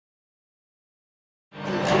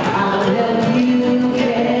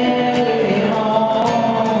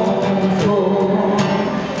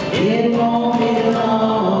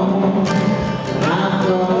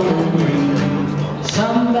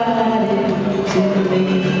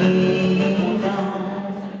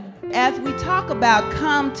talk about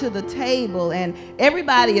come to the table and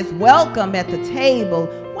everybody is welcome at the table,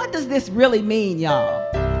 what does this really mean, y'all?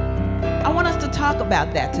 I want us to talk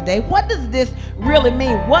about that today. What does this really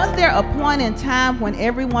mean? Was there a point in time when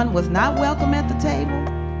everyone was not welcome at the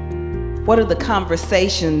table? What are the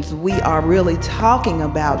conversations we are really talking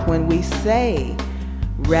about when we say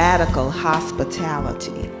radical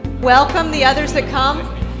hospitality? Welcome the others that come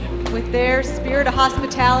with their spirit of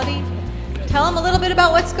hospitality. Tell them a little bit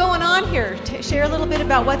about what's going on here. Share a little bit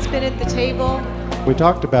about what's been at the table. We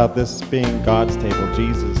talked about this being God's table,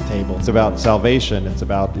 Jesus' table. It's about salvation. It's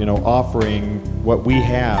about, offering what we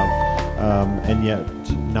have, and yet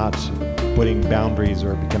not putting boundaries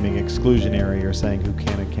or becoming exclusionary or saying who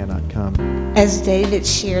can and cannot come. As David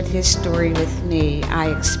shared his story with me,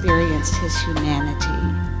 I experienced his humanity.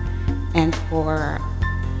 And for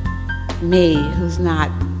me, who's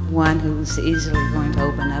not one who's easily going to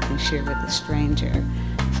open up and share with a stranger,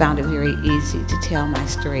 found it very easy to tell my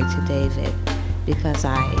story to David because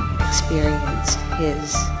I experienced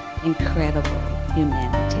his incredible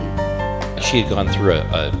humanity. She had gone through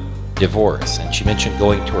a divorce, and she mentioned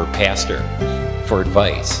going to her pastor for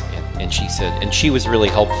advice, and she said, and she was really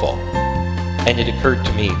helpful. And it occurred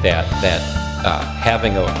to me that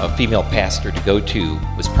having a female pastor to go to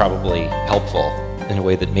was probably helpful in a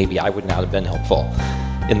way that maybe I would not have been helpful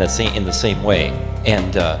in the same way,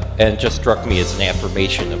 and just struck me as an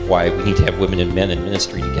affirmation of why we need to have women and men in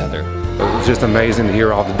ministry together. It was just amazing to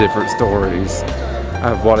hear all the different stories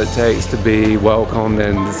of what it takes to be welcomed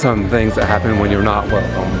and some things that happen when you're not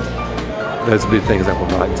welcomed. Those would be the things I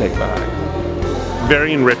would like to take back.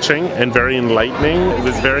 Very enriching and very enlightening. It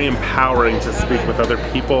was very empowering to speak with other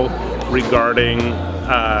people regarding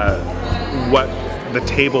what the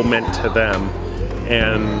table meant to them,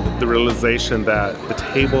 and the realization that the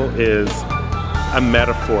table is a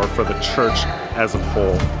metaphor for the church as a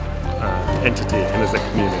whole entity and as a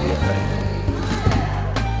community of faith.